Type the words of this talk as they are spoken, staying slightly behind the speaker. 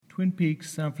Twin Peaks,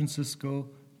 San Francisco,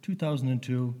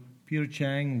 2002. Peter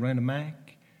Chang, Rian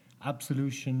Mac,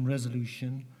 Absolution,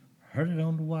 Resolution. Heard it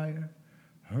on the wire,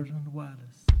 heard it on the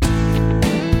wireless.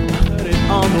 Heard it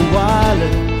on the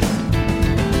wireless.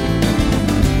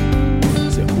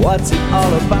 Said, what's it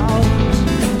all about?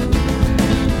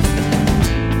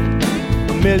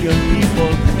 A million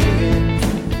people praying,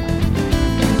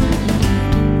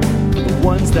 the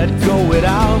ones that go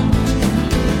without.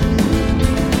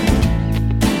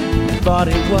 Thought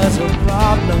it was a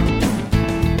problem,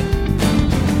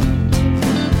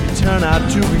 it turned out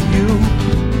to be you,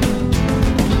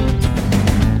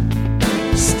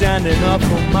 standing up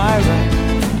for my right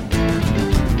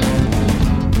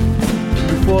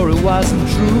before it wasn't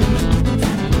true.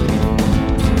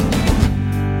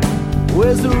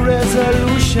 Where's the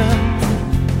resolution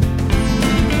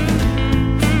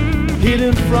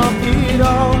hidden from it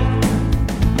all?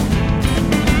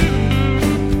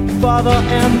 Father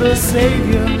and the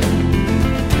Savior,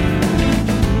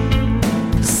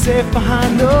 safe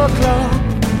behind the clock.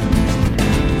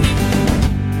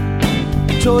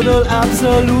 Total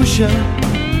absolution,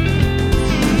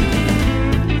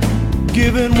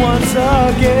 given once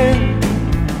again.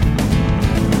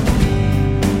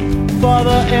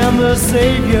 Father and the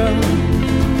Savior,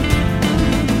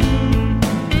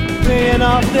 paying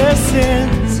off their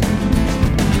sins.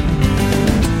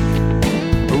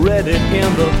 Read it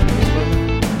in the paper,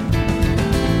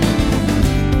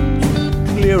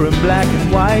 clear in black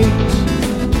and white.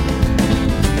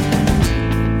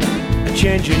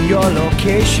 Changing your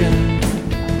location,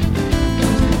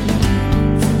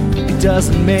 it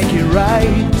doesn't make it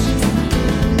right.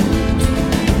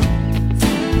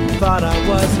 Thought I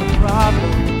was a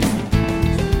problem,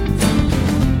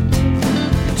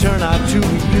 turned out to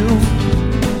be you.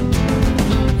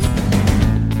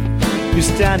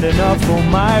 You're standing up for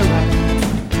my right.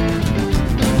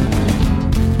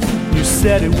 You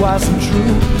said it wasn't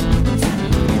true.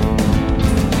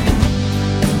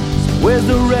 So where's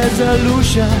the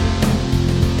resolution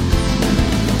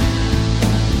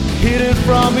hidden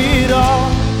from it all?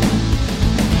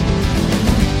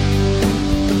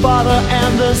 The Father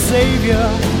and the Savior,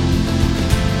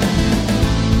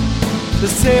 the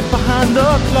safe behind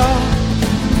the clock.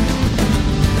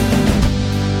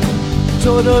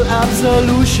 Total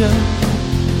absolution,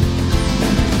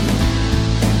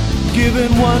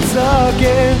 given once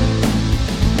again.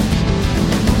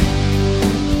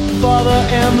 Father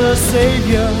and the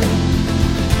Savior,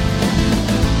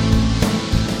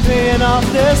 paying off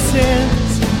their sins.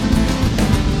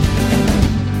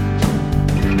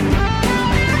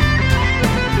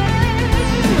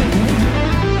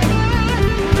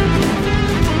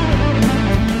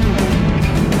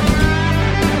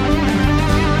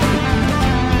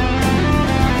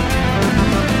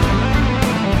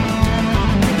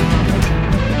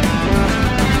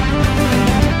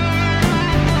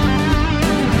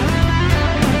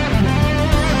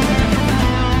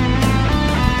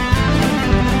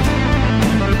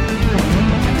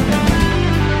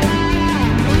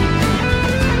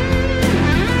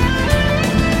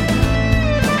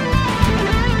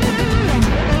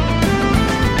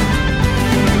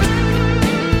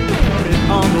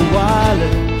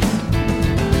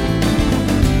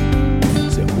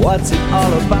 What's it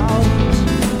all about?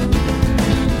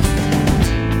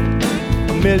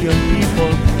 A million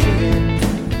people praying,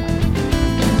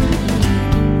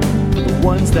 the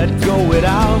ones that go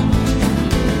without.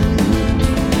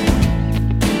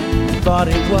 Thought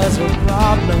it was a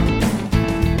problem,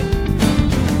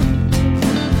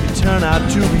 it turned out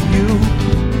to be you,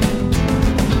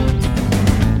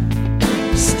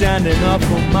 standing up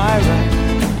for my right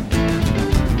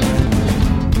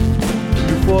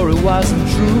before it wasn't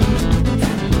true.